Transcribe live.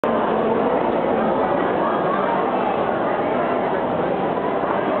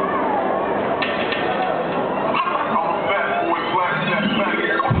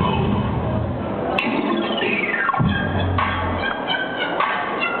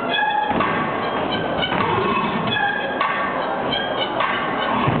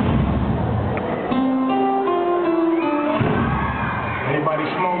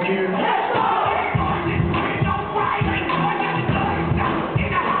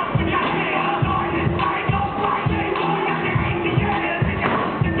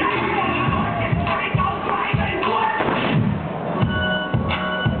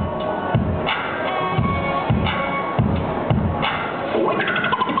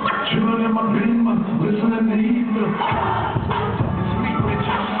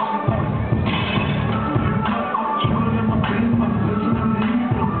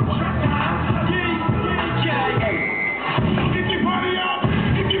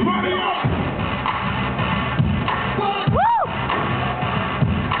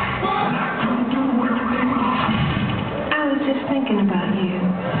Thinking about you.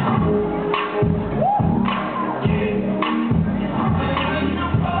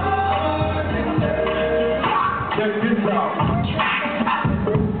 Check this out.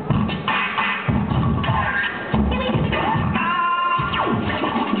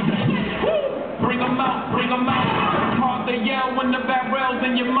 Bring 'em out, bring 'em out. Hard to yell when the barrel's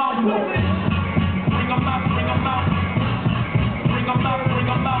in your mouth. Bring 'em out, bring 'em out. Bring 'em out, bring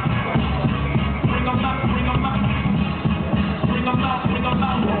 'em out. Bring 'em out, bring 'em out. Bring 'em out, bring 'em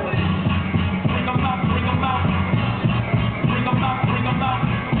out. Bring 'em out, bring 'em out. Bring 'em out, bring 'em out.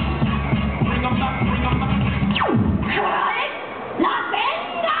 Bring 'em out, bring 'em out. La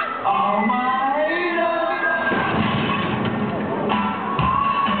venga! Oh my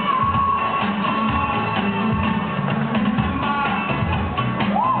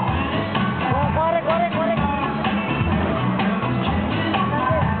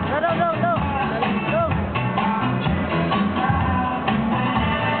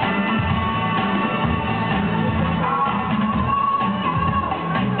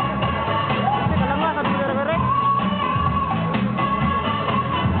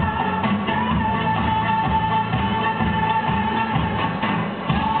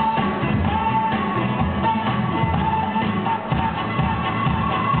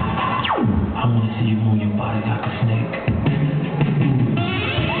I wanna see you move your body like a snake.